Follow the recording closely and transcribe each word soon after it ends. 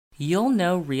You'll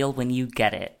know real when you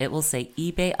get it. It will say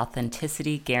eBay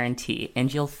Authenticity Guarantee,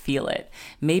 and you'll feel it.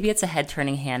 Maybe it's a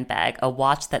head-turning handbag, a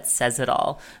watch that says it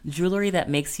all, jewelry that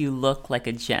makes you look like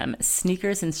a gem,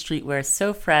 sneakers and streetwear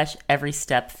so fresh, every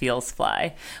step feels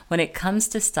fly. When it comes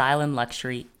to style and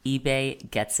luxury,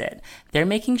 eBay gets it. They're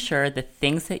making sure the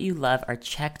things that you love are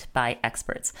checked by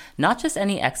experts. Not just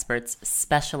any experts,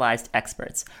 specialized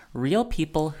experts. Real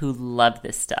people who love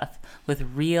this stuff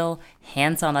with real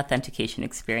hands-on authentication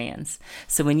experience.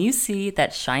 So when you see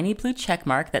that shiny blue check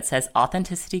mark that says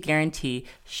Authenticity Guarantee,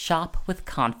 shop with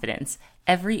confidence.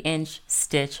 Every inch,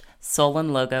 stitch, sole,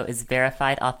 and logo is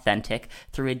verified authentic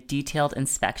through a detailed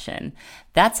inspection.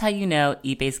 That's how you know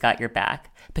eBay's got your back.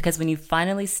 Because when you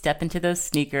finally step into those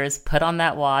sneakers, put on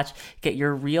that watch, get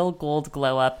your real gold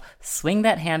glow up, swing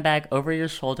that handbag over your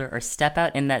shoulder, or step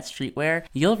out in that streetwear,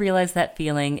 you'll realize that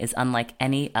feeling is unlike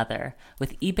any other.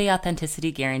 With eBay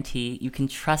Authenticity Guarantee, you can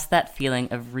trust that feeling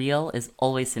of real is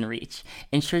always in reach.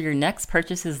 Ensure your next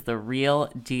purchase is the real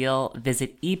deal.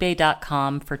 Visit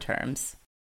ebay.com for terms.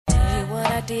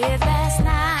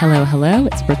 Hello,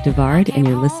 it's Brooke Devard, and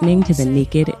you're listening to the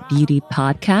Naked Beauty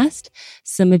Podcast.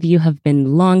 Some of you have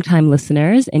been longtime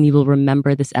listeners, and you will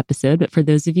remember this episode, but for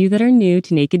those of you that are new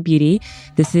to Naked Beauty,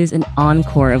 this is an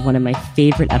encore of one of my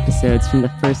favorite episodes from the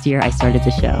first year I started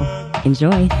the show.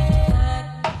 Enjoy.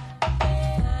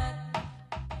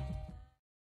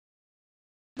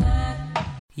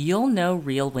 You'll know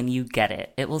real when you get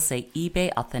it. It will say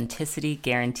eBay Authenticity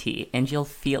Guarantee, and you'll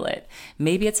feel it.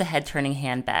 Maybe it's a head-turning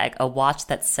handbag, a watch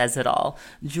that says it all,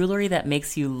 jewelry that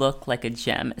makes you look like a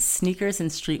gem, sneakers and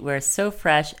streetwear so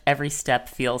fresh, every step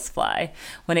feels fly.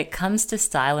 When it comes to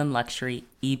style and luxury,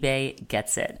 eBay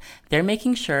gets it. They're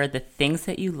making sure the things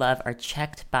that you love are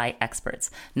checked by experts.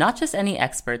 Not just any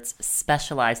experts,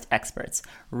 specialized experts.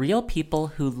 Real people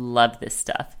who love this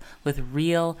stuff with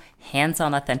real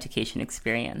hands-on authentication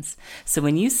experience. So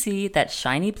when you see that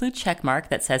shiny blue check mark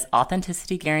that says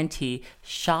Authenticity Guarantee,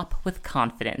 shop with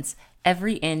confidence.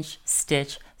 Every inch,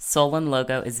 stitch, sole, and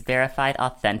logo is verified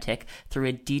authentic through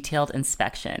a detailed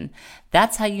inspection.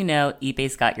 That's how you know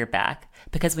eBay's got your back.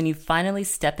 Because when you finally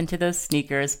step into those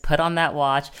sneakers, put on that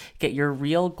watch, get your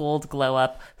real gold glow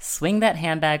up, swing that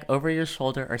handbag over your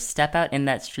shoulder, or step out in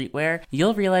that streetwear,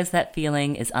 you'll realize that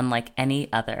feeling is unlike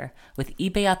any other. With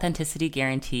eBay Authenticity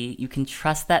Guarantee, you can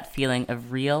trust that feeling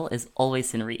of real is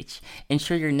always in reach.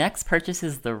 Ensure your next purchase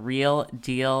is the real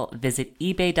deal. Visit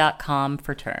ebay.com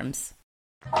for terms.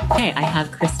 Hey, I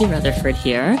have Christy Rutherford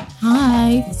here.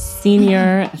 Hi.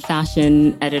 Senior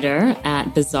fashion editor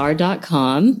at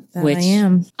Bazaar.com. Which I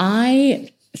am.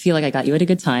 I feel like I got you at a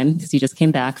good time because you just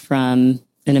came back from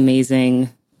an amazing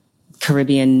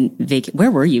Caribbean vacation. Where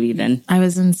were you even? I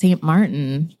was in St.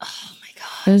 Martin. Oh my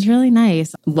God. It was really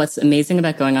nice. What's amazing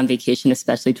about going on vacation,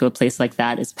 especially to a place like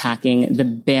that, is packing the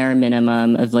bare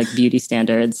minimum of like beauty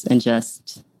standards and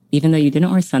just, even though you didn't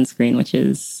wear sunscreen, which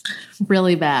is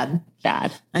really bad.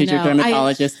 Did your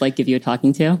dermatologist give you a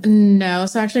talking to? No.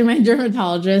 So actually my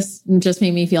dermatologist just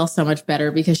made me feel so much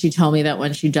better because she told me that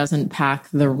when she doesn't pack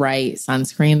the right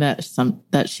sunscreen,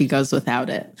 that she goes without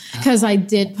it. Because I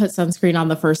did put sunscreen on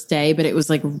the first day, but it was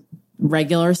like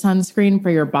regular sunscreen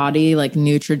for your body, like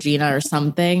Neutrogena or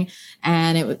something.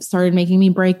 And it started making me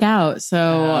break out.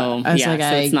 So I was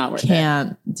I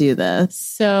can't do this.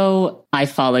 So I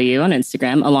follow you on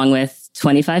Instagram along with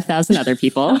 25,000 other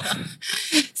people.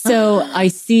 So I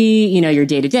see, your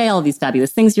day to day, all these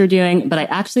fabulous things you're doing, but I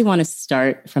actually want to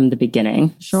start from the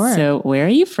beginning. Sure. So where are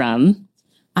you from?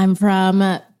 I'm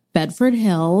from Bedford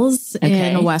Hills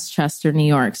in Westchester, New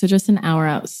York. So just an hour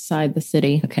outside the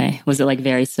city. Okay. Was it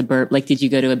very did you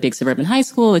go to a big suburban high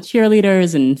school with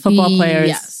cheerleaders and football players?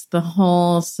 Yes. The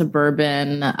whole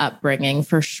suburban upbringing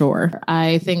for sure.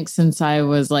 I think since I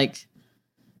was 10,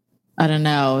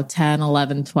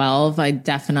 11, 12, I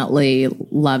definitely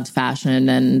loved fashion.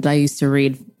 And I used to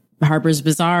read Harper's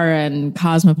Bazaar and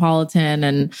Cosmopolitan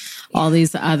and all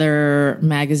these other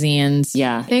magazines.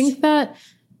 Yeah. I think that,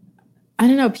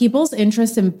 people's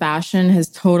interest in fashion has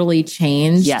totally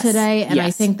changed today. And I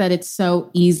think that it's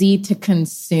so easy to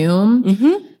consume.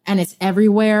 Mm-hmm. And it's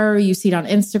everywhere. You see it on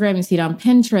Instagram, you see it on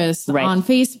Pinterest, on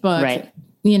Facebook,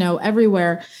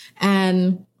 everywhere.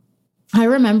 And I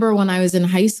remember when I was in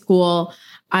high school,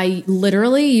 I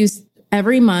literally used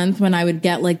every month when I would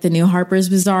get the new Harper's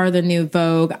Bazaar, the new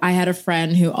Vogue. I had a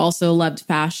friend who also loved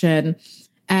fashion,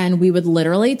 and we would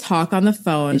literally talk on the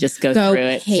phone. And just go through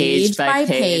it page by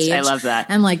page. I love that.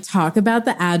 And talk about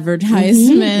the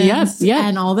advertisements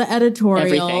and all the editorials.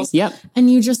 Everything. Yep. And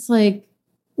you just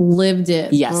lived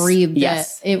it, Yes. breathed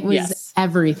Yes. it. It was Yes.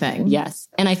 everything. Yes.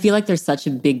 And I feel like there's such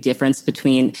a big difference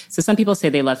between, so some people say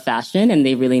they love fashion and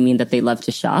they really mean that they love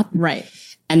to shop. Right.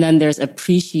 And then there's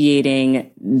appreciating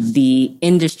the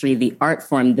industry, the art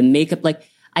form, the makeup. Like,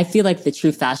 I feel like the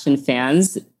true fashion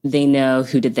fans, they know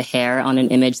who did the hair on an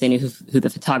image. They knew who the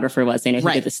photographer was. They know who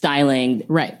Right. did the styling.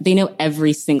 Right. They know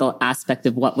every single aspect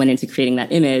of what went into creating that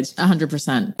image.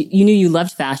 100%. You knew you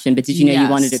loved fashion, but did you know you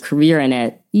Yes. wanted a career in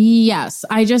it? Yes.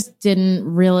 I just didn't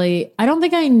really, I don't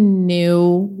think I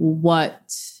knew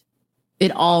what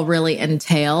it all really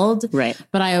entailed. Right.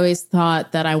 But I always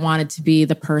thought that I wanted to be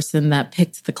the person that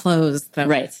picked the clothes that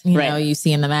Right. you Right. know you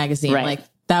see in the magazine. Right. Like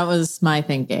that was my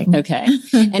thinking. Okay.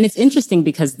 And it's interesting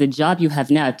because the job you have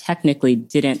now technically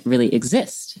didn't really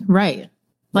exist. Right.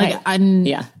 Like Right.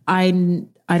 Yeah. I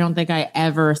don't think I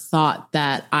ever thought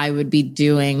that I would be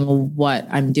doing what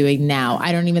I'm doing now.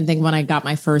 I don't even think when I got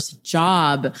my first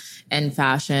job in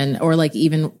fashion or like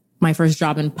even my first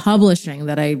job in publishing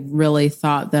that I really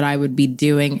thought that I would be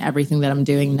doing everything that I'm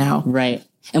doing now. Right.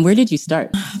 And where did you start?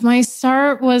 My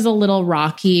start was a little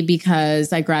rocky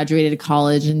because I graduated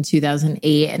college in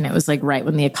 2008 and it was like right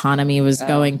when the economy was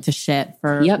going to shit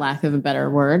for Yep. lack of a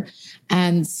better word.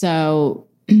 And so,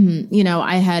 you know,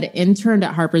 I had interned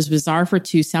at Harper's Bazaar for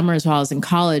 2 summers while I was in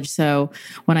college. So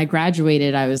when I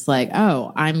graduated, I was like,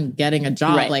 oh, I'm getting a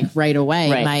job like right away.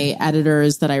 Right. My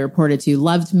editors that I reported to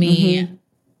loved me.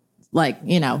 Like,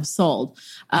 you know, sold.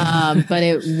 But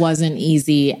it wasn't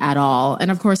easy at all.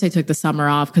 And of course I took the summer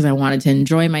off because I wanted to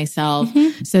enjoy myself.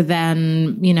 So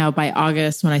then, you know, by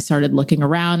August, when I started looking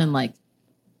around and like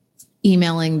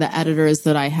emailing the editors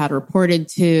that I had reported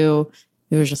to,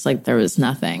 it was just like, there was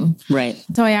nothing. Right.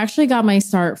 So I actually got my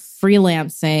start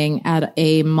freelancing at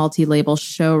a multi-label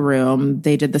showroom.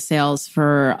 They did the sales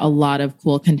for a lot of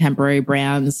cool contemporary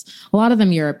brands, a lot of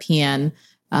them European.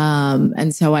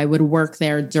 And so I would work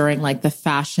there during like the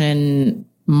fashion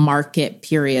market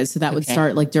period. So that would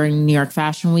start like during New York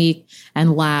Fashion Week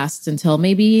and last until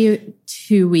maybe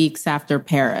 2 weeks after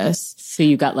Paris. So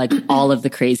you got like all of the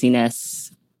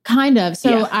craziness. Kind of. So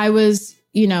Yeah. I was,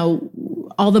 you know,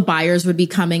 all the buyers would be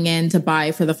coming in to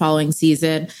buy for the following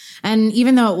season. And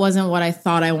even though it wasn't what I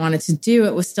thought I wanted to do,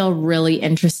 it was still really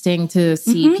interesting to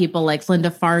see people like Linda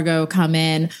Fargo come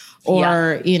in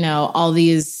or, you know, all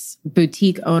these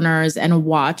boutique owners and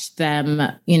watch them,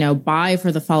 you know, buy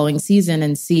for the following season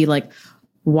and see like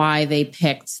why they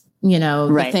picked, you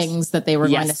know, the things that they were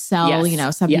going to sell. You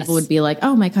know, some people would be like,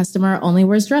 oh, my customer only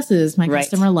wears dresses. My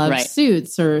customer loves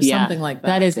suits or something like that.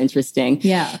 That is interesting.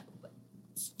 Yeah.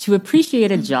 To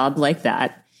appreciate a job like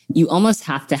that, you almost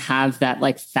have to have that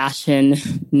like fashion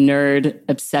nerd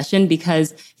obsession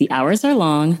because the hours are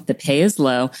long, the pay is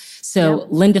low. So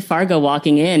Linda Fargo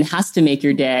walking in has to make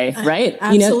your day, right?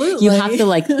 Absolutely. You know,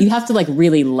 you have to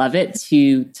really love it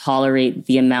to tolerate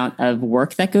the amount of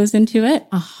work that goes into it.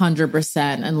 100%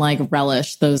 and like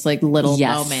relish those like little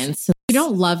moments. If you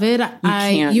don't love it,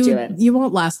 you do it. You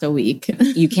won't last a week.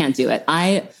 You can't do it.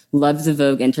 I loved the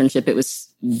Vogue internship. It was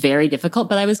very difficult,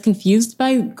 but I was confused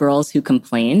by girls who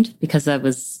complained because I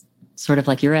was sort of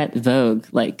like, you're at Vogue.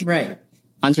 Like, Right.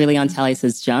 Andre Leon Talley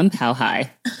says, jump, how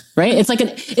high? Right? It's like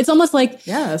it's almost like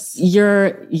Yes.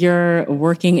 you're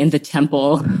working in the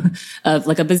temple of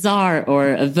like a bazaar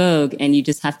or a Vogue, and you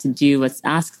just have to do what's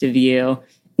asked of you.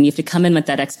 And you have to come in with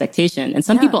that expectation. And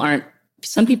some people,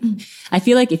 I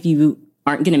feel like if you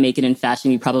aren't going to make it in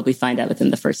fashion, you probably find out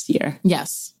within the first year.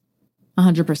 Yes.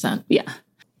 100%. Yeah.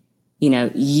 You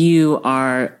know, you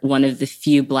are one of the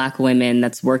few Black women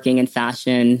that's working in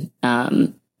fashion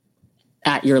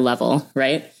at your level,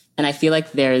 right? And I feel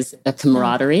like there's a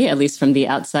camaraderie, at least from the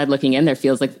outside looking in. It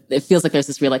feels like there's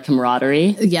this real like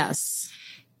camaraderie. Yes.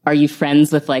 Are you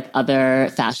friends with like other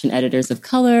fashion editors of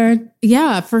color?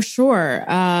 Yeah, for sure.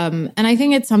 And I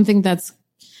think it's something that's,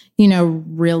 you know,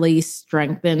 really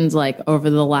strengthened like over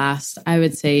the last, I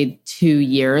would say 2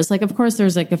 years. Like, of course,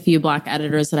 there's like a few Black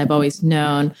editors that I've always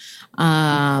known.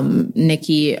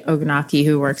 Nikki Ogunaki,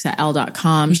 who works at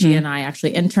Elle.com. She and I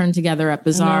actually interned together at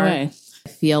Bazaar. No way. I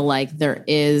feel like there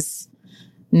is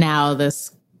now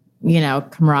this, you know,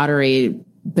 camaraderie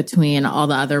between all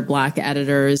the other Black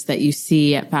editors that you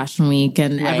see at Fashion Week,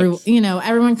 and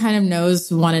everyone kind of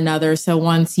knows one another. So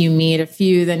once you meet a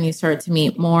few, then you start to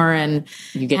meet more, and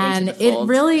You get into the it fold.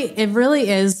 really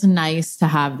is nice to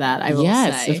have that. I will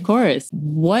Yes, say. of course.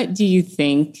 What do you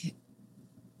think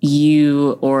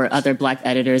you or other Black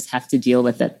editors have to deal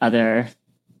with that other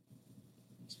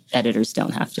editors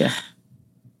don't have to?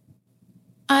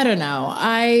 I don't know.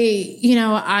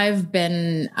 I've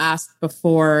been asked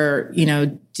before,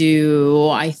 do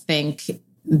I think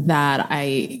that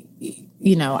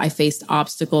I faced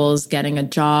obstacles getting a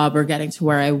job or getting to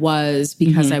where I was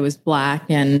because I was Black.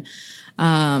 And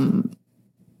I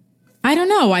don't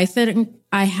know. I think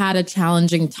I had a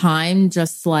challenging time,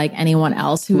 just like anyone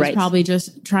else who was probably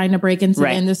just trying to break into the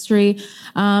industry.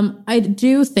 I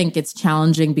do think it's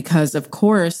challenging because, of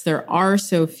course, there are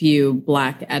so few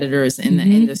Black editors in the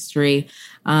industry.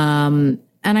 And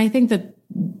I think that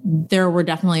there were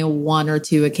definitely one or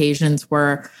two occasions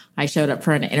where I showed up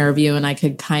for an interview and I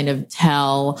could kind of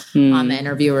tell on the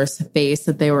interviewer's face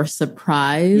that they were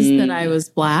surprised that I was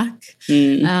Black.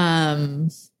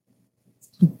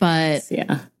 But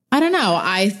I don't know.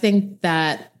 I think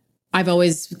that I've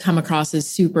always come across as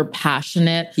super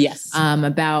passionate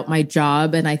about my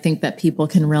job. And I think that people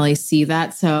can really see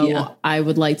that. So I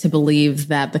would like to believe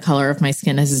that the color of my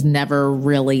skin has never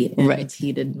really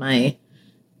impeded my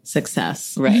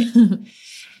success. Right.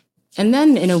 And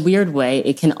then in a weird way,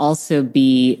 it can also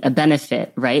be a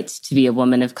benefit, right? To be a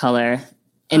woman of color.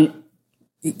 And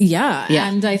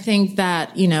and I think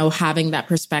that, having that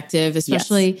perspective,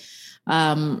 especially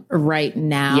right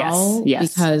now,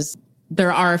 because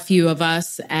there are a few of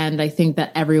us, and I think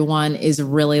that everyone is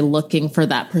really looking for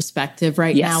that perspective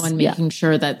right now and making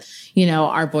sure that,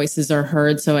 our voices are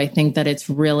heard. So I think that it's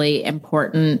really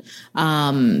important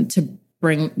to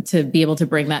be able to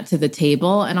bring that to the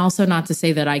table. And also, not to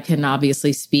say that I can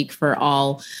obviously speak for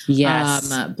all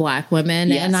Black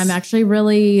women. And I'm actually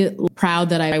really proud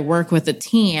that I work with a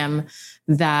team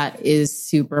that is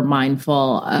super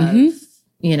mindful of,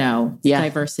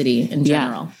 diversity in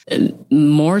general.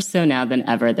 More so now than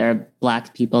ever, there are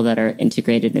Black people that are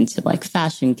integrated into like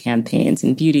fashion campaigns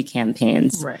and beauty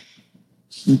campaigns. Right.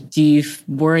 Do you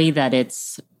worry that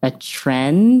it's a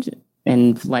trend?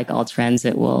 And like all trends,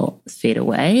 it will fade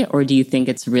away? Or do you think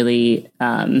it's really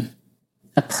a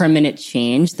permanent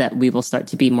change that we will start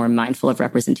to be more mindful of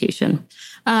representation?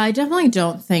 I definitely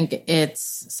don't think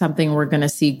it's something we're going to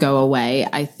see go away.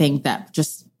 I think that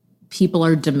just people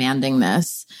are demanding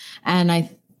this. And I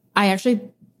actually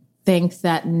think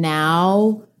that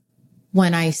now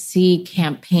when I see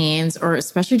campaigns, or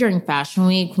especially during Fashion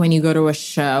Week, when you go to a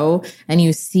show and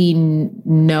you see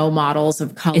no models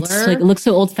of color. It's like, it looks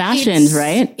so old fashioned,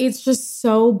 right? It's just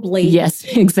so blatant. Yes,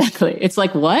 exactly. It's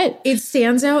like, what? It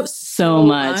stands out so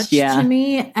much to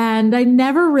me. And I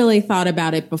never really thought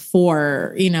about it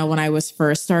before, when I was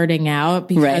first starting out,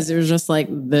 because it was just like,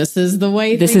 this is the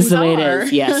way it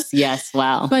is. Yes.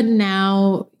 Wow. But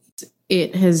now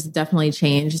it has definitely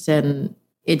changed, and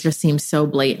it just seems so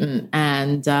blatant.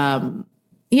 And, I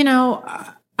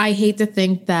hate to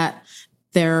think that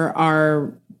there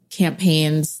are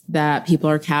campaigns that people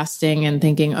are casting and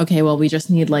thinking, okay, well, we just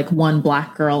need like one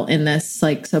Black girl in this,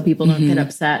 like, so people don't get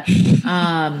upset.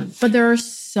 But there are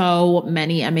so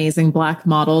many amazing Black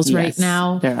models right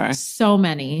now. There are so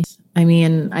many. I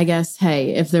mean, I guess,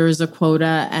 hey, if there is a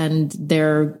quota and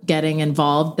they're getting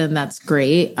involved, then that's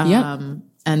great. And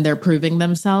they're proving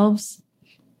themselves.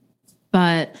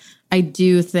 But I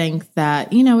do think that,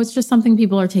 it's just something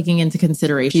people are taking into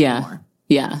consideration more.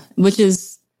 Yeah. Which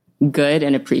is good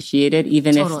and appreciated,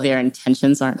 even if their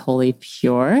intentions aren't wholly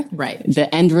pure. Right.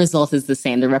 The end result is the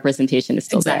same. The representation is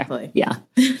still there. Yeah.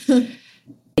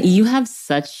 You have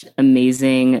such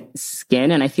amazing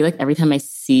skin. And I feel like every time I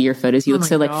see your photos, you look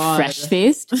so like fresh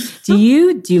faced. Do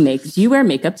you wear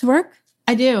makeup to work?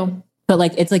 I do. But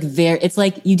like, it's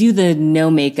like you do the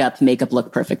no makeup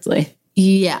look perfectly.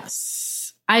 Yes.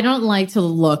 I don't like to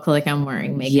look like I'm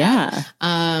wearing makeup. Yeah.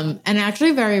 And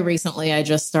actually very recently I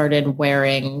just started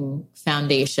wearing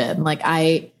foundation. Like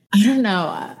I don't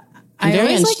know. I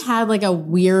always had like a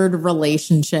weird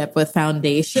relationship with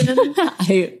foundation.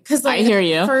 Because I hear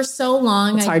you. For so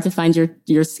long, it's hard to find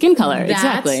your skin color.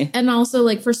 Exactly. And also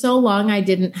like for so long, I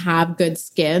didn't have good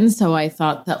skin. So I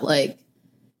thought that like,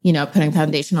 putting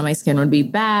foundation on my skin would be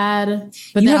bad.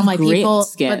 But then I'm like,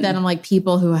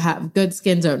 people who have good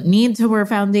skin don't need to wear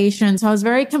foundation. So I was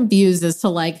very confused as to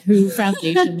like who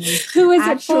foundation is who is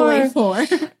actually it for.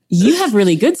 You have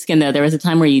really good skin though. There was a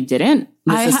time where you didn't.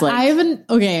 I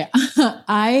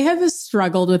have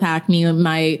struggled with acne in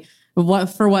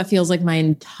what feels like my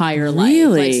entire life.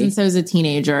 Like since I was a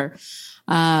teenager.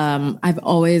 I've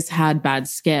always had bad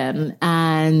skin,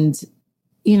 and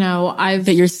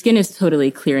but your skin is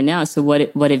totally clear now. So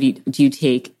what have you, do you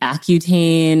take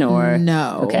Accutane or?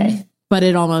 No. Okay. But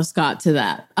it almost got to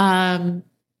that.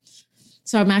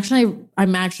 So I'm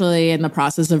actually in the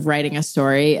process of writing a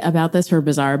story about this for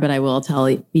Bazaar, but I will tell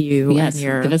you and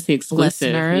your give us the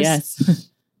exclusive. Listeners. Yes.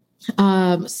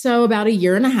 So about a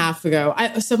year and a half ago,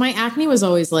 so my acne was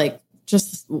always like,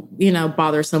 just,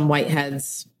 bothersome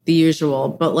whiteheads the usual.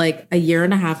 But like a year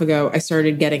and a half ago, I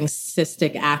started getting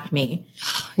cystic acne,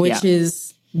 which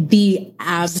is the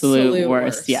absolute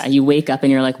worst. Yeah. You wake up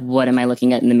and you're like, what am I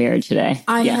looking at in the mirror today?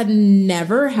 I had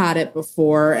never had it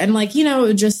before. And like, it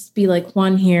would just be like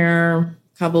one here,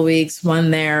 a couple weeks,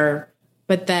 one there.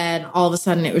 But then all of a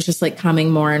sudden it was just like coming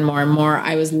more and more and more.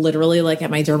 I was literally like at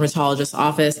my dermatologist's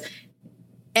office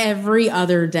every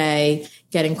other day,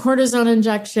 getting cortisone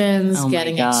injections,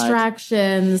 getting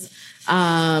extractions.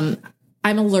 I'm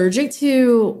allergic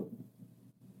to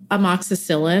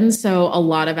amoxicillin, so a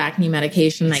lot of acne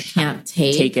medication I can't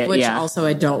take it, which also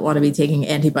I don't want to be taking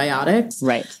antibiotics.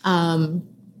 Right. And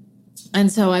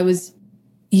so I was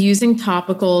using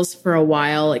topicals for a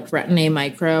while, like Retin-A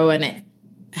Micro, and it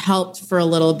helped for a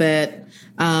little bit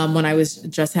when I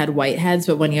just had whiteheads,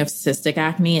 but when you have cystic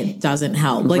acne, it doesn't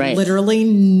help. Like literally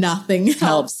nothing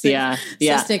helps.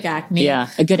 Cystic acne. Yeah.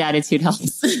 A good attitude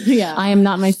helps. Yeah. I am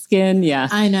not my skin. Yeah.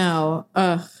 I know.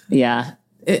 Yeah.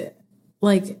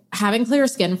 Like having clear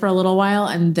skin for a little while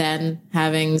and then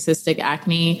having cystic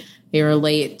acne, your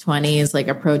late 20s, like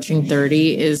approaching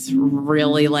 30 is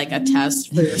really like a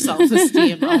test for your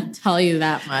self-esteem. I'll tell you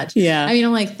that much. Yeah. I mean,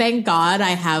 I'm like, thank God I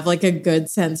have like a good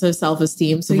sense of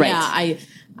self-esteem. So I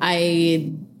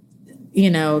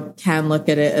can look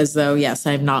at it as though, yes,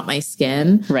 I'm not my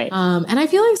skin. Right. And I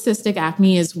feel like cystic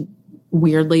acne is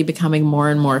weirdly becoming more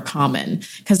and more common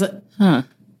because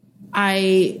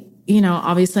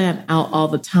obviously I'm out all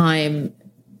the time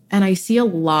and I see a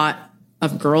lot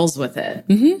of girls with it.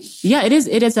 Mm-hmm. Yeah, it is.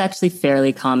 It is actually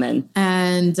fairly common.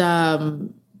 And, so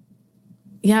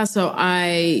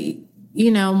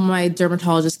my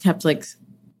dermatologist kept like,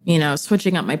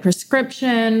 switching up my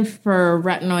prescription for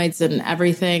retinoids and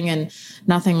everything, and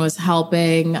nothing was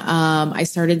helping. I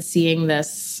started seeing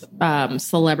this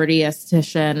celebrity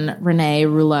esthetician, Renee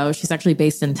Rouleau. She's actually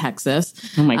based in Texas.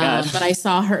 Oh my God. But I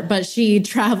saw her, but she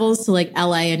travels to like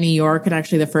LA and New York. And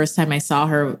actually the first time I saw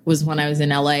her was when I was in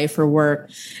LA for work.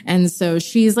 And so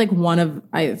she's like one of,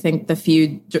 I think, the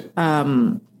few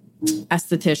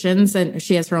estheticians, and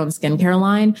she has her own skincare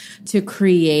line to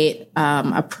create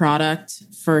a product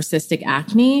for cystic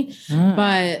acne.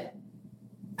 But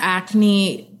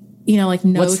acne,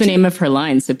 what's the name of her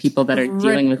line? So people that are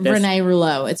dealing with this. Renee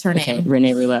Rouleau. It's her name. Okay.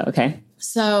 Renee Rouleau. Okay.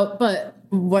 So, but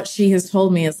what she has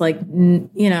told me is like,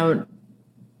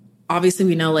 obviously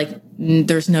we know like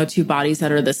there's no two bodies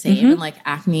that are the same, and like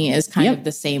acne is kind of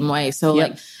the same way. So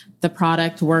like the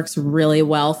product works really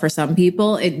well for some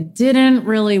people. It didn't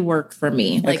really work for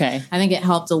me. Like, I think it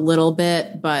helped a little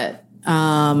bit, but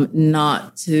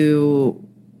not to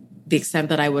the extent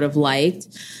that I would have liked.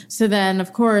 So then,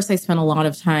 of course, I spent a lot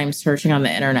of time searching on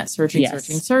the internet,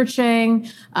 searching.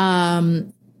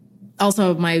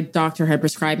 Also, my doctor had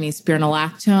prescribed me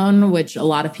spironolactone, which a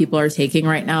lot of people are taking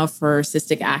right now for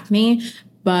cystic acne,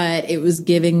 but it was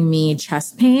giving me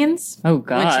chest pains. Oh,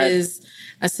 God. Which is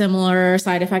a similar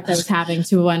side effect I was having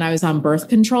to when I was on birth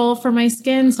control for my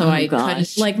skin. So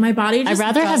couldn't, like, my body just I'd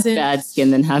rather have bad skin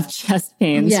than have chest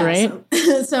pains, right?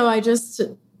 So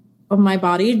my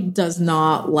body does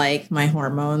not like my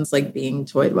hormones like being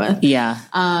toyed with. Yeah.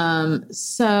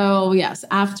 So yes,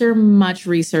 after much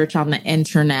research on the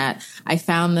internet, I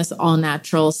found this all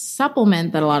natural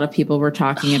supplement that a lot of people were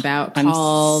talking about. I'm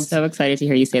so excited to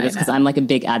hear you say this because I'm like a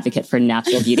big advocate for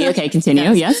natural beauty. Okay,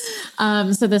 continue. Yes.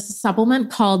 So this supplement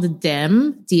called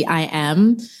DIM,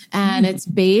 D-I-M, and it's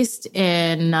based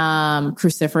in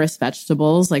cruciferous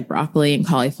vegetables like broccoli and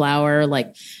cauliflower.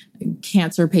 Like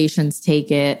cancer patients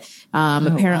take it.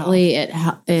 Apparently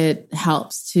it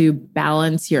helps to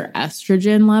balance your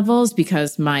estrogen levels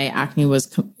because my acne was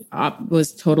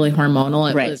totally hormonal.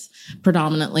 It was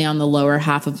predominantly on the lower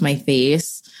half of my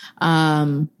face.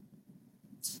 And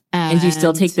do you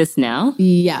still take this now?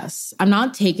 Yes. I'm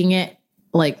not taking it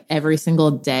like every single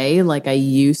day like I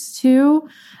used to.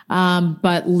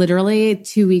 But literally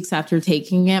 2 weeks after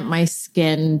taking it, my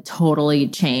skin totally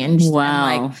changed.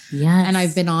 Wow. And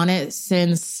I've been on it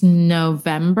since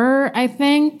November, I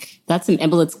think. That's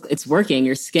it's working.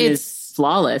 Your skin is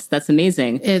flawless. That's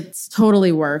amazing. It's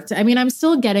totally worked. I mean, I'm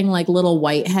still getting like little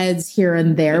whiteheads here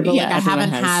and there, but like I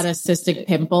haven't had a cystic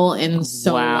pimple in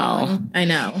so long. I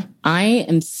know. I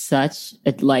am such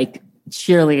a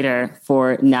cheerleader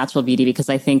for natural beauty because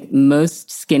I think most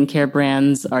skincare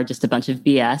brands are just a bunch of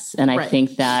BS. And I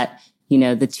think that,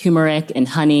 the turmeric and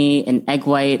honey and egg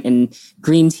white and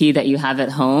green tea that you have at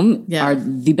home are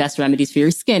the best remedies for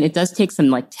your skin. It does take some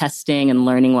like testing and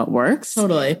learning what works.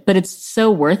 Totally. But it's so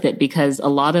worth it because a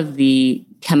lot of the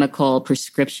chemical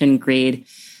prescription grade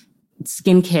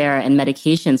skincare and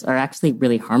medications are actually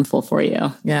really harmful for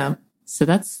you. Yeah. So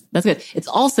that's good. It's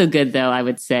also good, though, I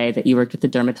would say, that you worked with a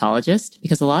dermatologist,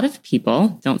 because a lot of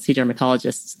people don't see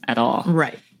dermatologists at all.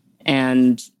 Right.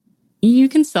 And you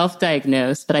can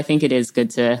self-diagnose, but I think it is good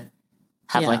to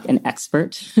have like an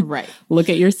expert right. look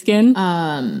at your skin.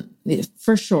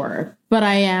 For sure. But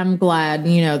I am glad,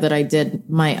 that I did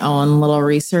my own little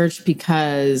research,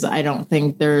 because I don't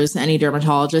think there's any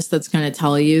dermatologist that's going to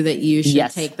tell you that you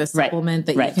should take the supplement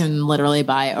that you can literally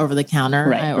buy over the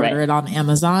counter. I order it on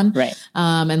Amazon. Right.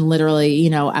 And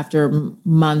literally, after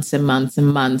months and months and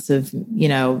months of,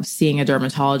 seeing a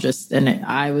dermatologist, and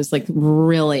I was like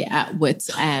really at wit's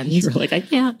end. You're like, I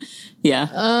can't.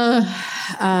 Yeah.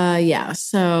 Yeah.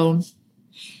 So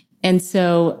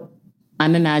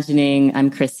I'm imagining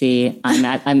I'm Chrissy. I'm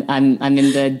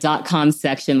in the .com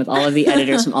section with all of the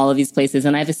editors from all of these places,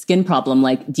 and I have a skin problem.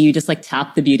 Like, do you just like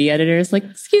tap the beauty editors? Like,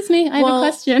 excuse me, I have a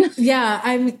question.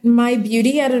 Yeah, my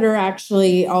beauty editor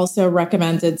actually also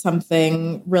recommended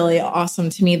something really awesome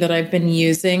to me that I've been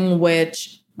using,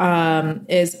 which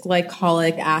is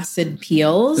glycolic acid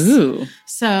peels. Ooh.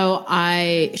 So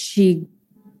I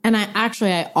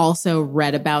also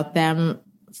read about them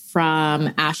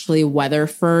from Ashley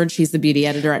Weatherford. She's the beauty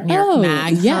editor at New York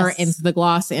Mag. Her Into the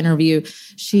Gloss interview,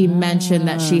 she mentioned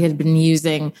that she had been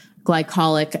using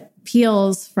glycolic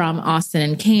peels from Austin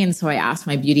and Kane. So I asked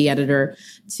my beauty editor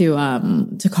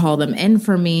to call them in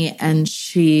for me. And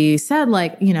she said,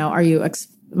 like,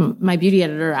 my beauty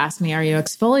editor asked me, are you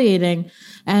exfoliating?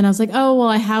 And I was like, oh, well,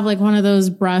 I have like one of those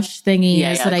brush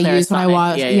thingies that I use when I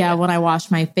wash, when I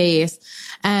wash my face.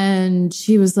 And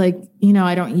she was like,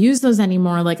 I don't use those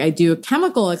anymore. Like, I do a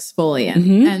chemical exfoliant.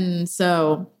 Mm-hmm. And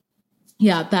so,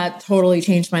 that totally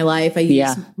changed my life. I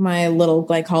use my little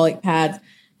glycolic pads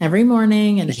every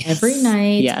morning and every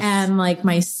night. Yes. And like,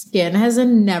 my skin has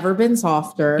never been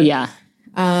softer. Yeah.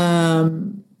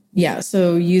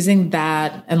 So using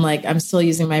that, and like, I'm still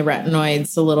using my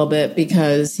retinoids a little bit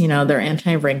because, they're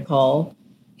anti-wrinkle.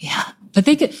 Yeah. But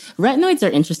retinoids are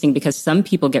interesting because some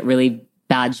people get really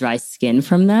bad dry skin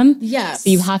from them. Yes. So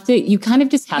you have to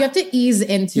ease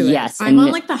into it. Yes. I'm on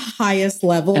like the highest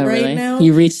level right now.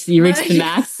 You reach the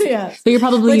max. Yeah. So you're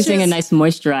probably using a nice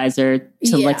moisturizer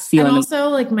to like seal. And also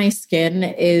like my skin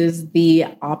is the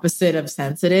opposite of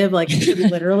sensitive. Like I could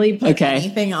literally put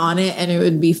anything on it and it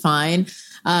would be fine.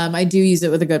 I do use it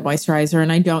with a good moisturizer,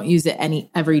 and I don't use it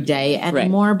every day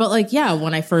anymore. Right. But like,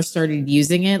 when I first started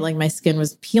using it, like my skin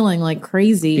was peeling like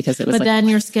crazy because it was. But then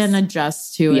your skin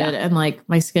adjusts to it, and like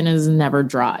my skin is never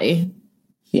dry.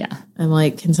 Yeah, I'm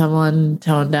like, can someone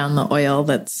tone down the oil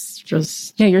that's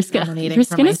just your skin? Your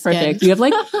skin is perfect. You have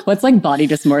like what's like body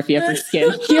dysmorphia for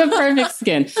skin. You have perfect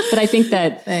skin. But I think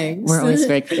that we're always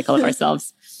very critical of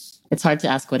ourselves. It's hard to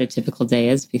ask what a typical day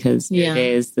is because your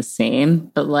day is the same,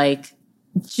 but like.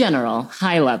 General,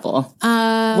 high level.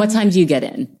 What time do you get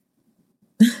in?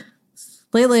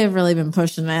 Lately, I've really been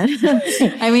pushing it.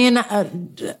 I mean,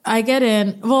 I get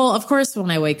in. Well, of course,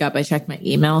 when I wake up, I check my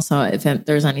email. So if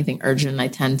there's anything urgent, I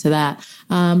tend to that.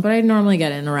 But I normally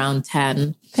get in around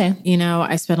 10. Okay.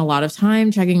 I spend a lot of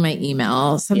time checking my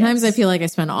email. Sometimes I feel like I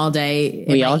spend all day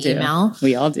in my email.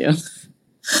 We all do.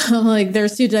 Like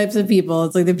there's two types of people.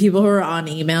 It's like the people who are on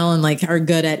email and like are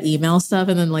good at email stuff,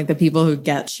 and then like the people who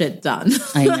get shit done.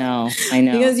 I know.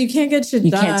 Because you can't get shit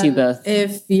done. You can't do both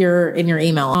if you're in your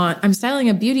email. I'm styling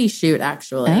a beauty shoot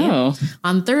actually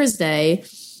on Thursday.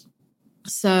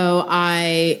 So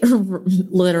I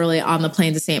literally on the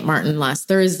plane to St. Martin last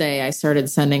Thursday, I started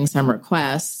sending some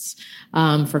requests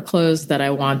for clothes that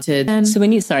I wanted. And so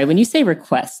when you say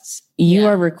requests, you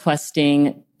are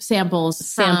requesting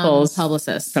samples from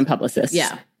publicists.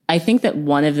 Yeah. I think that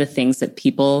one of the things that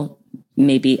people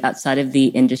maybe outside of the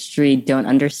industry don't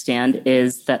understand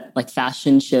is that like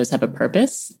fashion shows have a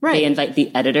purpose. Right. They invite the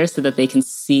editor so that they can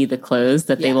see the clothes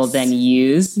that they will then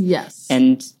use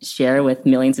and share with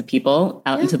millions of people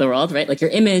out into the world, right? Like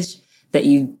your image that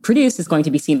you produce is going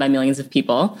to be seen by millions of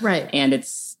people. Right. And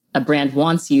a brand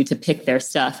wants you to pick their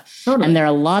stuff. Totally. And there are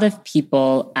a lot of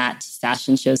people at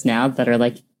fashion shows now that are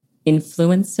like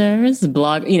influencers,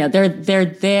 they're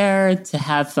there to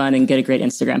have fun and get a great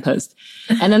Instagram post.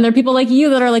 And then there are people like you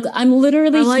that are like, I'm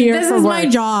literally here this for is work. my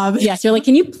job. Yes. You're like,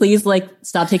 can you please like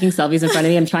stop taking selfies in front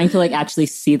of me? I'm trying to like actually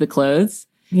see the clothes.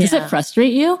 Does it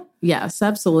frustrate you? Yes,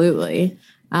 absolutely.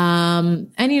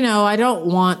 And I don't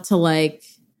want to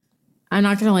I'm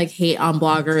not going to like hate on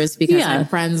bloggers because I'm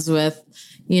friends with,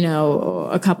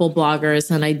 a couple bloggers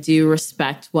and I do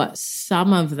respect what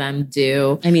some of them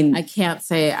do. I mean, I can't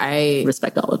say I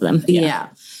respect all of them. Yeah.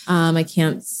 I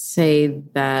can't say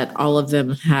that all of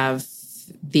them have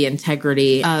the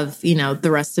integrity of, you know,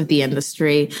 the rest of the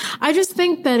industry. I just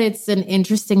think that it's an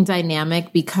interesting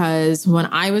dynamic because when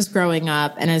I was growing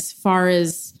up, and as far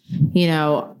as, you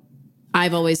know,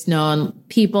 I've always known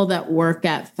people that work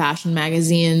at fashion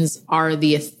magazines are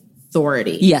the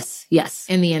authority. Yes.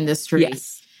 In the industry.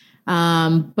 Yes.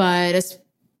 But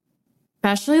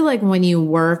especially like when you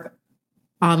work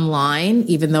online,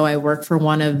 even though I work for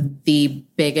one of the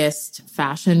biggest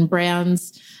fashion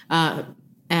brands,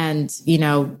 and, you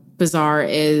know, Bazaar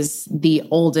is the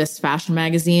oldest fashion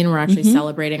magazine. We're actually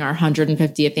celebrating our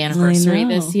 150th anniversary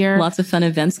this year. Lots of fun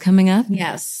events coming up.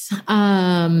 Yes.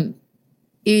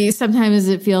 Sometimes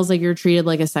it feels like you're treated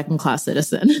like a second-class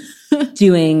citizen.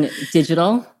 Doing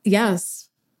digital? Yes.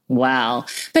 Wow.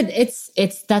 But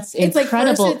that's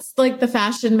incredible. Like first it's like the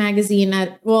fashion magazine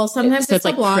sometimes so it's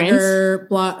the like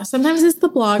blogger, sometimes it's the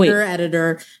blogger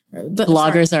editor.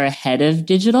 Bloggers are ahead of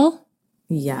digital?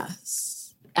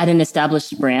 Yes. At an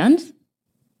established brand?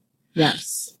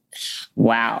 Yes.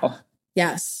 Wow.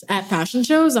 Yes. At fashion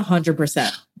shows,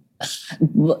 100%.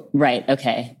 Right.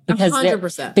 Okay.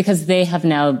 100%. Because they have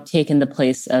now taken the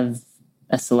place of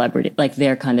a celebrity. Like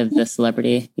they're kind of the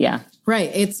celebrity. Yeah. Right.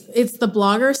 It's the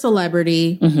blogger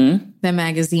celebrity, the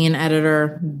magazine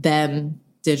editor, then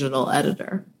digital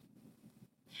editor.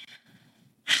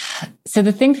 So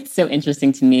the thing that's so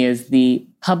interesting to me is the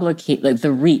like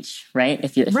the reach, right?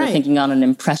 If you're thinking on an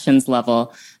impressions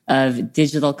level of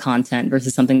digital content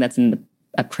versus something that's in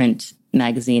a print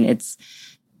magazine, it's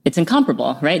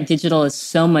incomparable, right? Digital is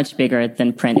so much bigger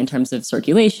than print in terms of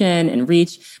circulation and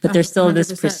reach, but there's still 100%.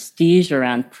 This prestige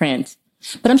around print.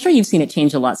 But I'm sure you've seen it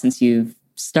change a lot since you've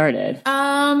started.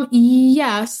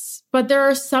 Yes, but there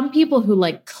are some people who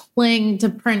like cling to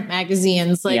print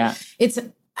magazines. Like it's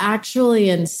actually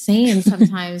insane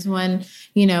sometimes when,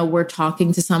 you know, we're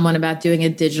talking to someone about doing a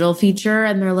digital feature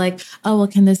and they're like, oh, well,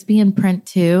 can this be in print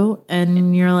too?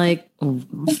 And you're like,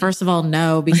 first of all,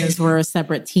 no, because we're a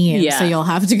separate team. So you'll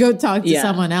have to go talk to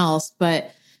someone else.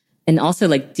 And also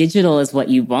like digital is what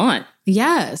you want.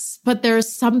 Yes. But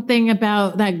there's something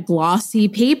about that glossy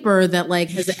paper that like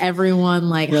has everyone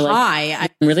like, hi.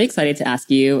 I'm really excited to ask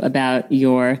you about do you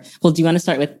want to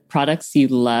start with products you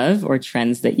love or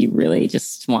trends that you really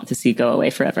just want to see go away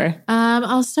forever?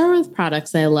 I'll start with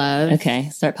products I love. Okay.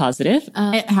 Start positive.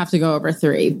 I have to go over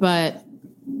 3,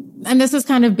 and this is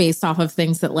kind of based off of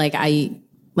things that like I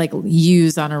like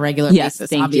use on a regular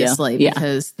basis, obviously,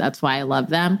 because that's why I love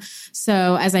them.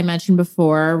 So as I mentioned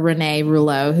before, Renee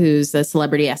Rouleau, who's a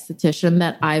celebrity esthetician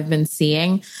that I've been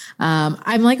seeing,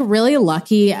 I'm like really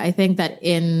lucky. I think that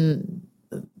in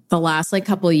the last like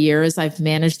couple of years, I've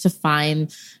managed to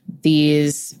find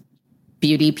these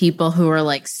beauty people who are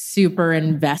like super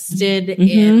invested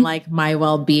in like my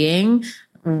well-being,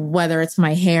 whether it's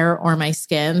my hair or my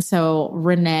skin. So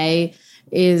Renee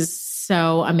is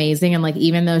so amazing. And like,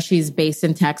 even though she's based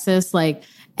in Texas, like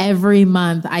every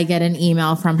month I get an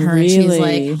email from her and she's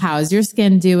like, how's your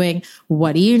skin doing?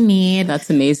 What do you need? That's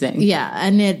amazing. Yeah.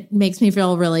 And it makes me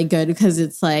feel really good because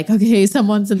it's like, okay,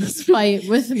 someone's in this fight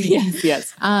with me.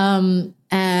 Yes. And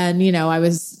you know,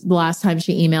 the last time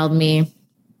she emailed me,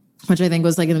 which I think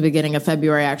was like in the beginning of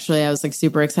February, actually, I was like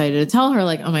super excited to tell her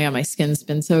like, oh my God, my skin's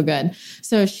been so good.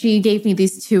 So she gave me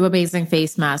these 2 amazing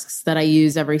face masks that I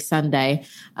use every Sunday.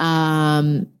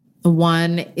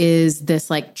 One is this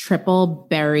like triple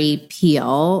berry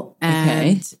peel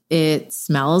and it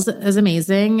smells as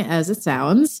amazing as it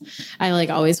sounds. I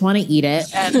like always want to eat it.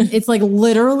 And it's like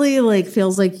literally like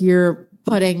feels like you're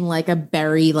putting like a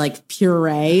berry like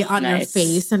puree on your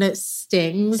face and it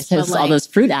stings. It has all those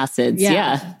fruit acids.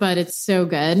 Yeah. But it's so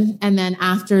good. And then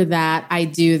after that, I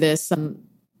do this,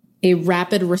 a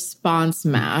rapid response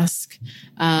mask.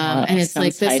 And it's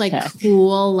like this like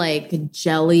cool, like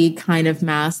jelly kind of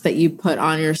mask that you put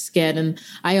on your skin. And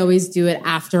I always do it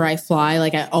after I fly.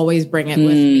 Like I always bring it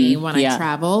with me when I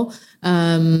travel.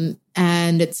 And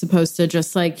it's supposed to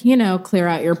just like, you know, clear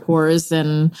out your pores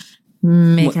and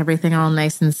make everything all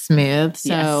nice and smooth.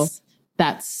 So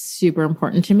that's super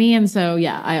important to me. And so,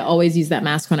 I always use that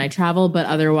mask when I travel, but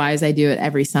otherwise I do it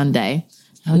every Sunday.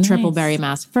 The triple berry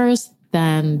mask first,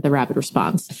 then the rapid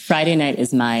response. Friday night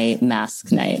is my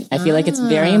mask night. I feel like it's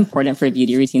very important for a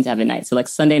beauty routine to have a night. So like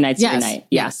Sunday night's your night.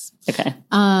 Yes. Okay.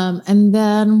 And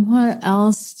then what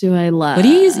else do I love? What do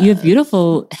you use? You have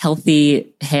beautiful,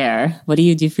 healthy hair. What do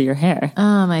you do for your hair?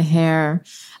 Oh, my hair.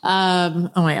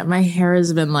 Oh my God. My hair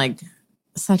has been like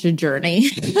such a journey.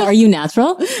 Are you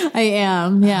natural? I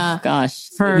am. Yeah. Gosh,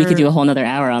 we could do a whole nother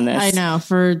hour on this. I know,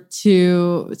 for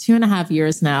 2.5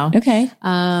 years now. Okay.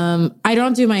 I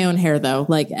don't do my own hair though,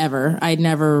 like ever. I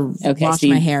never wash so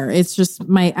my hair. It's just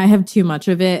I have too much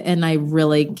of it and I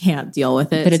really can't deal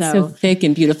with it. But it's so thick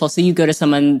and beautiful. So you go to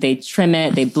someone, they trim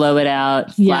it, they blow it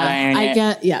out, flat iron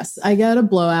it. I get a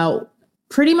blowout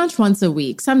pretty much once a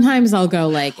week. Sometimes I'll go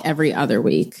like every other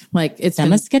week. Like that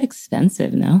must get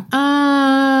expensive, no?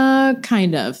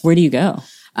 Kind of. Where do you go?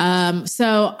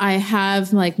 So I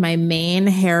have like my main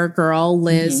hair girl,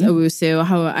 Liz Owusu,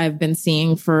 who I've been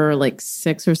seeing for like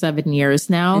 6 or 7 years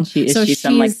now. And is she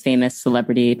some like famous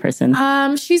celebrity person?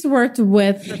 She's worked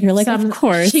with, you're like, of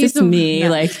course, it's me. No,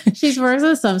 like she's worked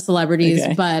with some celebrities,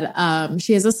 but,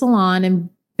 she has a salon in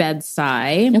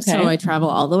Bed-Stuy. Okay. So I travel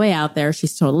all the way out there.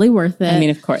 She's totally worth it. I mean,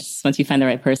 of course, once you find the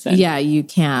right person. Yeah, you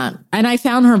can't. And I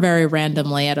found her very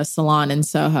randomly at a salon in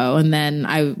Soho. And then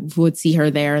I would see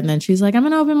her there. And then she's like, I'm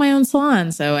going to open my own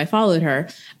salon. So I followed her.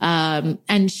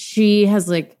 And she has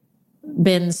like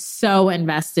been so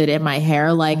invested in my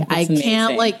hair. Like I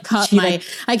can't like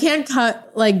I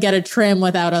can't get a trim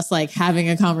without us like having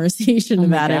a conversation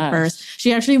about it first.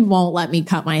 She actually won't let me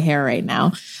cut my hair right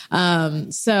now.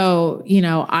 So,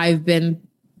 I've been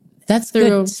That's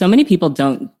good. So many people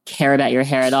don't care about your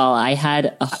hair at all. I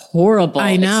had a horrible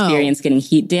experience getting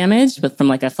heat damage from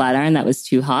like a flat iron that was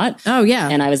too hot. Oh yeah.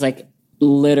 And I was like,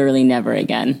 literally never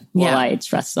again will I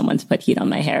trust someone to put heat on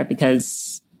my hair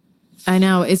because I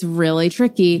know it's really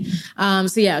tricky.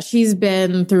 So yeah, she's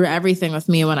been through everything with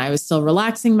me when I was still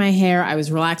relaxing my hair. I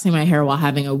was relaxing my hair while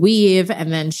having a weave.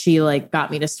 And then she like got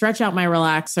me to stretch out my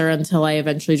relaxer until I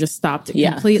eventually just stopped it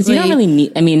completely. You don't really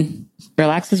need,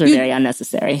 relaxers are very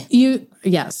unnecessary.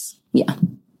 Yes. Yeah.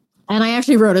 And I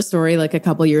actually wrote a story like a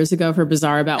couple years ago for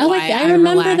Bazaar about why I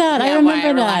remember that. I remember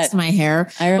that. Relaxed my hair,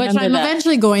 which I'm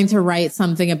eventually going to write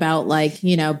something about, like,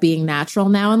 being natural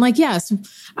now. And like, yes,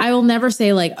 I will never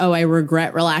say like, oh, I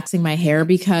regret relaxing my hair,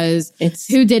 because it's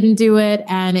who didn't do it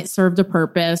and it served a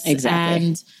purpose. Exactly.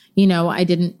 And, I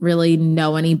didn't really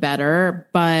know any better.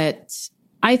 But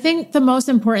I think the most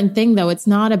important thing though, it's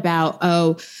not about,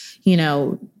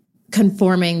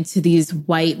 conforming to these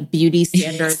white beauty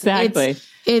standards. Exactly.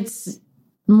 It's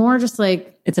more just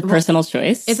like... It's a personal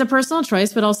choice. It's a personal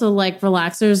choice, but also like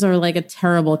relaxers are like a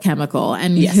terrible chemical,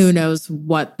 and who knows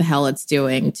what the hell it's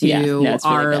doing to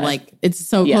our, really like, it's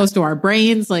so close to our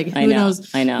brains. Like who knows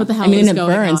what the hell is going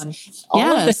on.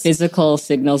 All of the physical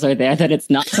signals are there that it's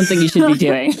not something you should be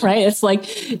doing, right? It's like,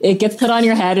 it gets put on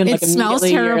your head and like, it smells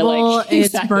terrible. Like,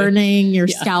 it's burning your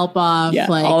scalp off. Yeah.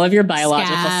 Like all of your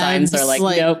biological signs are like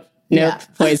nope,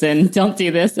 poison, don't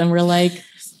do this. And we're like,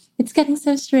 it's getting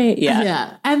so straight.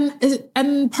 Yeah. Yeah.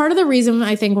 And part of the reason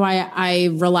I think why I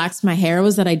relaxed my hair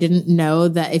was that I didn't know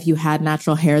that if you had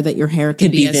natural hair, that your hair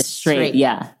could be this straight.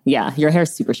 Yeah. Yeah. Your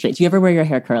hair's super straight. Do you ever wear your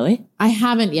hair curly? I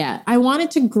haven't yet. I want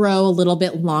it to grow a little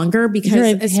bit longer because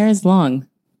your hair is long.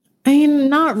 I mean,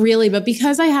 not really, but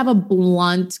because I have a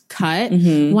blunt cut,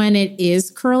 when it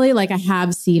is curly, like I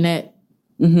have seen it,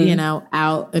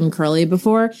 out and curly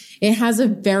before, it has a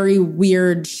very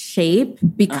weird shape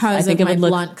because of my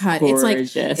blunt cut.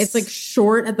 Gorgeous. It's like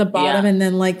short at the bottom and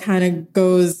then like kind of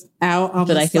goes out on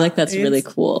the I feel like that's really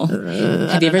cool.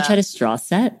 Have you ever tried a straw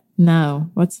set? No.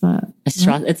 What's that? A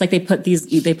straw. It's like they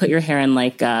put your hair in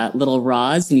like little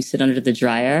rods and you sit under the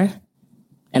dryer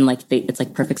and like it's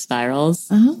like perfect spirals.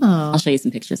 Oh. I'll show you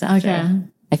some pictures after. Okay.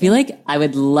 I feel like I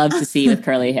would love to see you with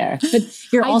curly hair.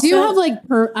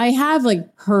 But I have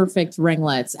like perfect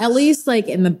ringlets, at least like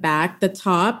in the back, the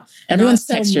top. Everyone's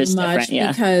texture is different,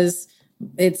 because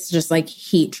it's just like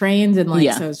heat trained and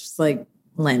like so it's just like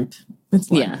limp.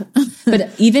 It's limp. Yeah.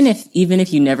 But even if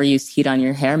you never used heat on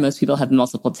your hair, most people have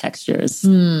multiple textures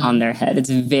on their head. It's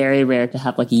very rare to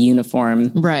have like a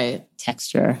uniform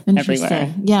texture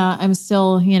everywhere. Yeah, I'm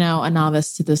still, a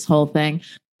novice to this whole thing.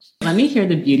 Let me hear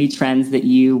the beauty trends that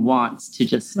you want to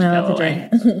just go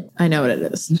away. I know what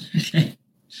it is. Okay.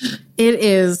 It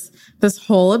is this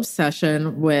whole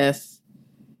obsession with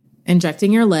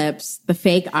injecting your lips, the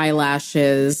fake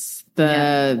eyelashes,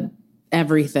 the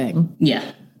everything.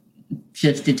 Yeah.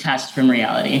 Just detached from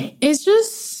reality. It's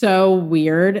just so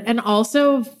weird. And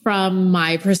also from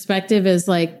my perspective is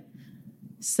like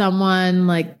someone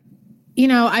like,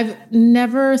 I've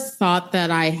never thought that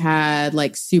I had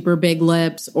like super big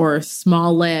lips or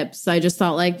small lips. I just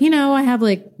thought like, I have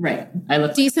like I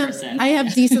look decent. I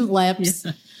have decent lips.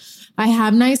 Yeah. I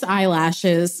have nice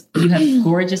eyelashes. You have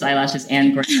gorgeous eyelashes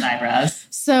and gorgeous eyebrows.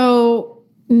 So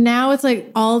now it's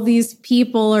like all these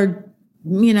people are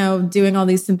doing all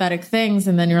these synthetic things.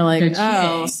 And then you're like,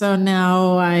 oh, so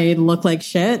now I look like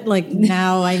shit. Like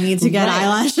now I need to get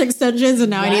eyelash extensions and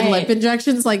now I need lip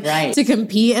injections to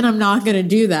compete. And I'm not going to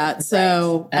do that.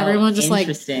 So everyone just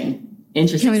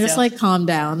Interesting. Can we just calm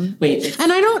down? Wait.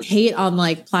 And I don't hate on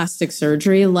plastic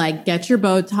surgery. Like get your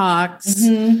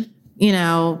Botox,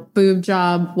 boob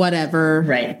job, whatever.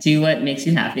 Right. Do what makes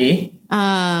you happy.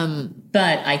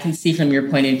 But I can see from your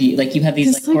point of view, like you have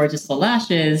these gorgeous full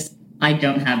lashes. I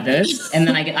don't have those. And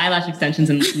then I get eyelash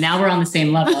extensions and now we're on the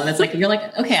same level. And it's like, you're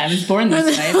like, okay, I was born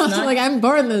this way. It's not, I'm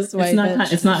born this way.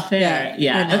 It's not fair.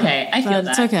 Yeah. Okay. I feel that.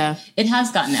 It's okay. It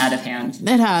has gotten out of hand.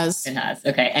 It has.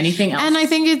 Okay. Anything else? And I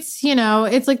think it's,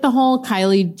 it's like the whole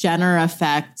Kylie Jenner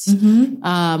effect.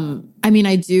 I mean,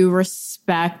 I do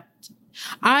respect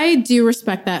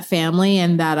that family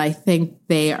and that I think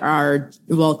they are,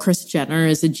 Kris Jenner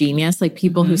is a genius. Like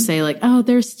people who say oh,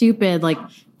 they're stupid.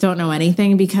 Don't know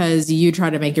anything because you try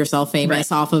to make yourself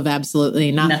famous off of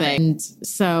absolutely nothing. And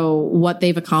so what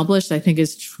they've accomplished, I think,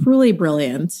 is truly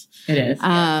brilliant. It is.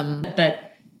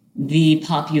 But the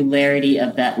popularity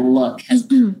of that look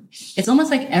it's almost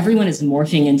like everyone is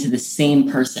morphing into the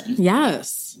same person.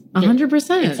 Yes,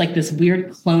 100%. It's like this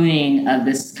weird cloning of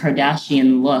this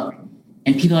Kardashian look,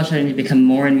 and people are starting to become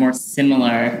more and more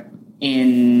similar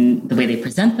in the way they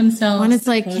present themselves. When it's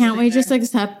can't we just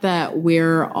accept that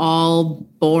we're all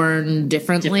born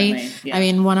differently? Yeah. I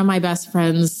mean, one of my best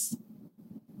friends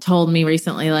told me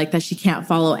recently that she can't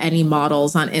follow any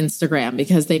models on Instagram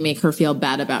because they make her feel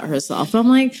bad about herself. I'm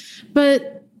like,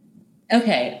 but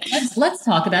okay, let's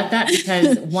talk about that,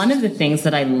 because one of the things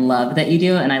that I love that you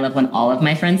do, and I love when all of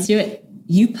my friends do it,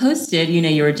 you posted,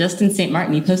 you were just in St.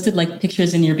 Martin. You posted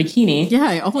pictures in your bikini. Yeah,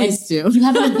 I always do. You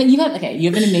have an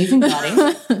amazing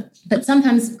body, but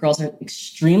sometimes girls are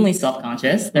extremely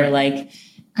self-conscious. They're like,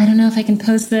 I don't know if I can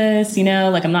post this,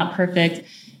 I'm not perfect.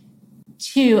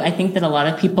 Two, I think that a lot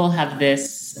of people have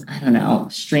this, I don't know,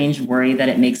 strange worry that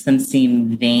it makes them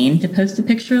seem vain to post a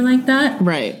picture like that.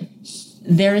 Right.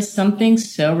 There is something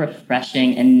so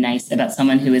refreshing and nice about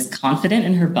someone who is confident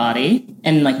in her body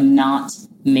and not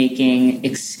making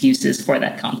excuses for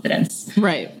that confidence.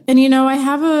 Right. And, I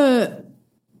have a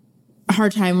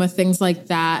hard time with things like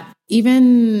that.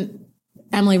 Even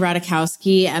Emily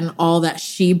Ratajkowski and all that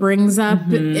she brings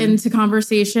up into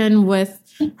conversation with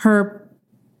her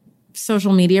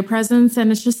social media presence.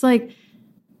 And it's just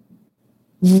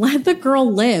let the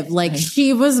girl live.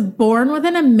 She was born with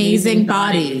an amazing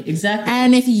body. Exactly.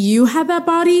 And if you had that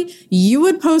body, you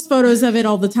would post photos of it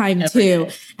all the time too.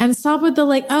 And stop with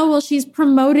the she's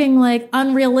promoting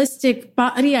unrealistic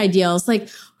body ideals.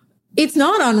 It's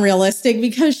not unrealistic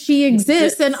because she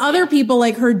exists and other people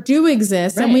like her do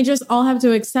exist. Right. And we just all have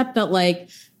to accept that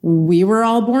we were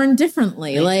all born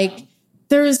differently. Right.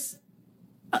 There's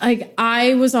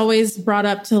I was always brought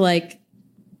up to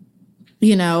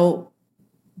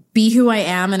be who I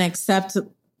am and accept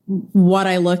what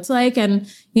I looked like. And,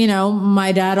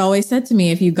 my dad always said to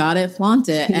me, if you got it, flaunt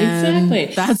it. And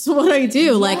exactly. That's what I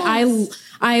do. Yes.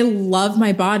 I love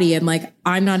my body and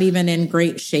I'm not even in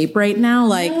great shape right now.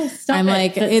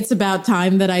 It's about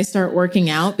time that I start working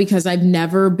out because I've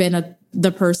never been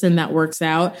the person that works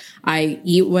out. I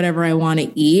eat whatever I want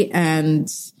to eat. And,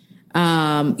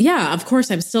 of course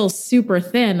I'm still super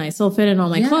thin. I still fit in all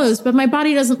my clothes, but my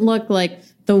body doesn't look like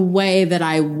the way that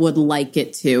I would like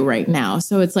it to right now.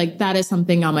 So it's that is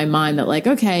something on my mind that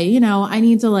okay, I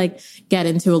need to get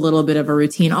into a little bit of a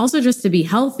routine also just to be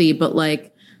healthy. But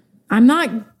I'm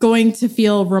not going to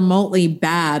feel remotely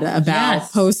bad about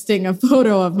posting a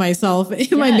photo of myself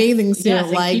in my bathing suit.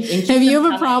 If you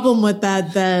have a problem with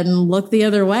that, then look the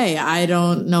other way. I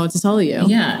don't know what to tell you.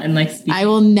 Yeah. And I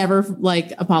will never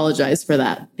apologize for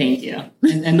that. Thank you.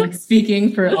 And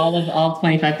speaking for all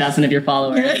 25,000 of your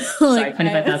followers, sorry,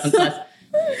 25,000 plus,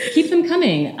 keep them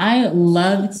coming. I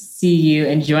love to see you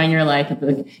enjoying your life.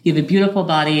 You have a beautiful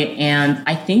body. And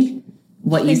I think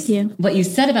what you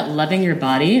said about loving your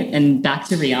body and back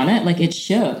to Rihanna, it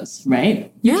shows,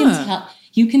 right?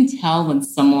 You can tell when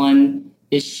someone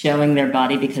is showing their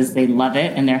body because they love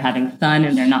it and they're having fun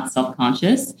and they're not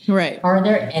self-conscious. Right. Are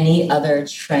there any other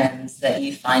trends that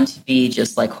you find to be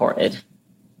just horrid?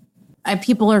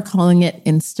 People are calling it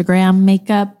Instagram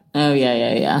makeup. Oh,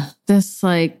 yeah. This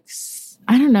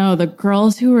I don't know, the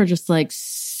girls who are just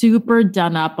super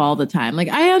done up all the time.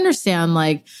 I understand,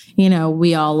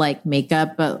 we all like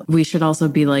makeup, but we should also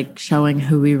be showing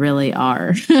who we really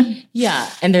are. Yeah.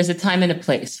 And there's a time and a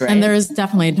place, right? And there is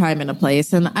definitely a time and a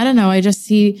place. And I don't know, I just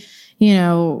see,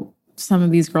 some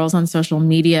of these girls on social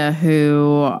media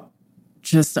who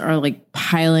just are like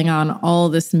piling on all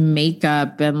this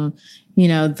makeup and, you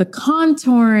know, the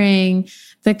contouring,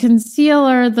 the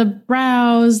concealer, the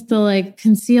brows, the like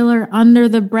concealer under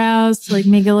the brows to like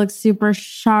make it look super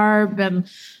sharp. And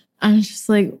I'm just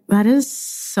like, that is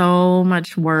so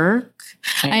much work.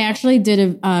 I actually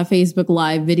did a Facebook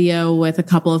Live video with a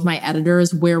couple of my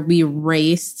editors where we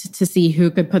raced to see who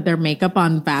could put their makeup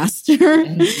on faster.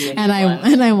 And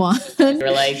I won.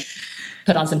 You're like,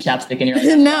 put on some chapstick and you're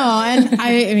like, no. And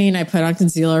I mean, I put on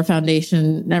concealer,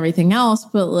 foundation, and everything else,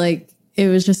 but like, it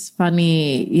was just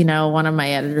funny, you know, one of my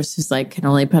editors who's like, can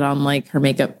only put on like her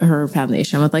makeup, her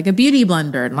foundation with like a beauty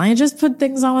blender. And I just put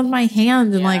things on with my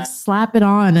hand and like slap it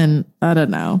on. And I don't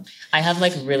know. I have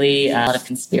like really a lot of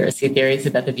conspiracy theories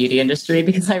about the beauty industry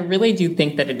because I really do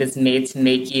think that it is made to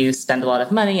make you spend a lot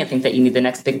of money. I think that you need the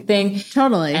next big thing.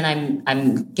 Totally. And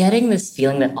I'm getting this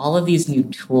feeling that all of these new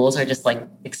tools are just like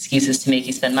excuses to make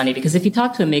you spend money. Because if you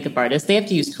talk to a makeup artist, they have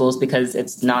to use tools because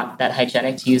it's not that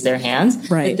hygienic to use their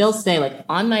hands. Right. But they'll say like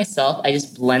on myself, I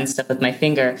just blend stuff with my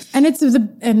finger. And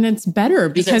it's better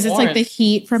because it's like the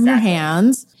heat from your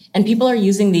hands. And people are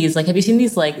using these, like, have you seen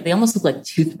these, like, they almost look like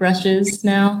toothbrushes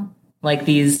now? Like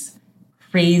these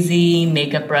crazy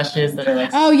makeup brushes that are like...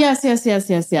 Oh, yes.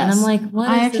 And I'm like, what is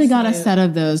I actually got a set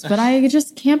of those, but I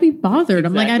just can't be bothered.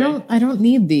 Exactly. I'm like, I don't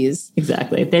need these.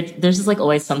 Exactly. There's just like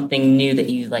always something new that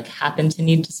you like happen to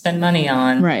need to spend money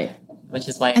on. Right. Which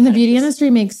is why... And the beauty industry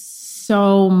makes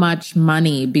so much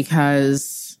money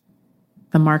because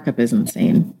the markup is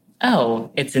insane. Oh,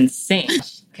 it's insane.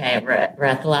 Okay, we're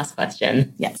at the last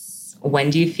question. Yes. When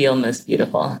do you feel most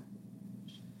beautiful?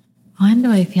 When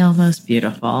do I feel most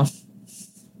beautiful?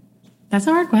 That's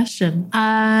a hard question.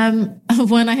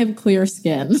 When I have clear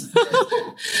skin.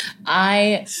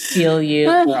 I feel you,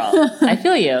 girl. I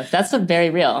feel you. That's very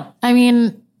real. I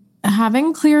mean,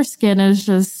 having clear skin is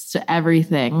just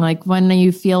everything. Like when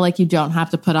you feel like you don't have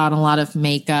to put on a lot of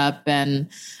makeup and,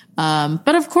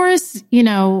 but of course, you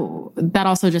know, that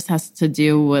also just has to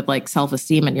do with like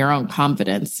self-esteem and your own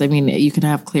confidence. I mean, you can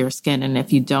have clear skin and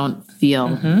if you don't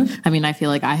feel, I mean, I feel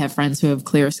like I have friends who have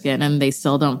clear skin and they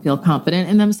still don't feel confident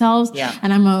in themselves. Yeah.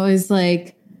 And I'm always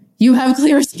like, you have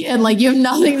clear skin. Like you have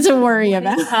nothing to worry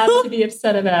about. You have to be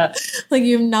upset about. Like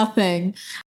you have nothing.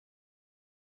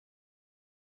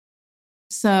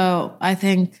 So I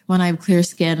think when I have clear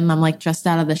skin and I'm like just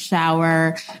out of the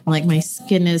shower, and like my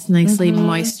skin is nicely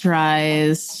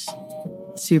moisturized,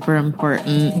 super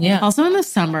important. Yeah. Also in the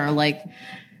summer, like,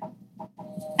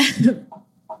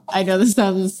 I know this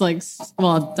sounds like,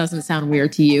 well, it doesn't sound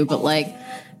weird to you, but like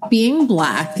being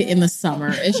black in the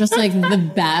summer is just like the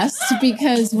best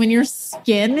because when your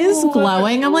skin is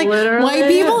glowing, I'm like, Literally. white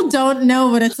people don't know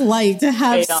what it's like to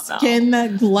have skin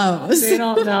that glows. They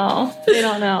don't know.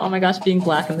 Oh my gosh, being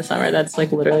black in the summer, that's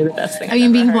like literally the best thing. I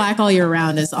mean, being black all year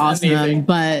round is awesome, amazing.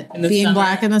 But being summer,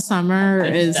 black in the summer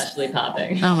is especially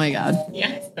popping. Oh my God.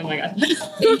 Yes. Oh my God.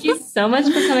 Thank you so much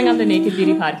for coming on the Naked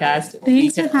Beauty Podcast.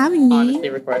 Thanks for having me. Honestly,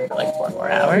 record for like 4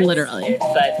 more hours. Literally.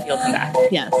 But you'll come back.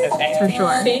 Yes. Okay. For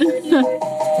sure. Thank you.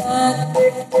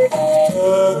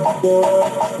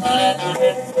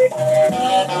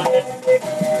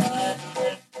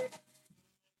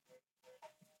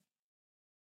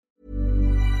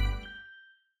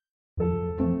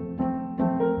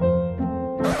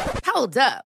 Hold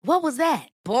up. What was that?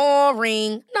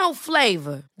 Boring. No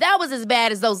flavor. That was as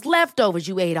bad as those leftovers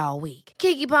you ate all week.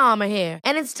 Keke Palmer here.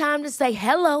 And it's time to say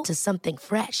hello to something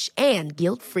fresh and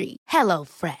guilt-free.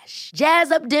 HelloFresh.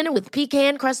 Jazz up dinner with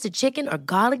pecan-crusted chicken or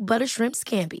garlic butter shrimp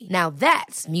scampi. Now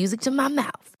that's music to my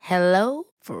mouth.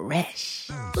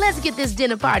 HelloFresh. Let's get this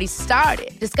dinner party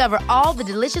started. Discover all the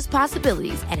delicious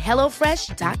possibilities at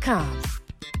HelloFresh.com.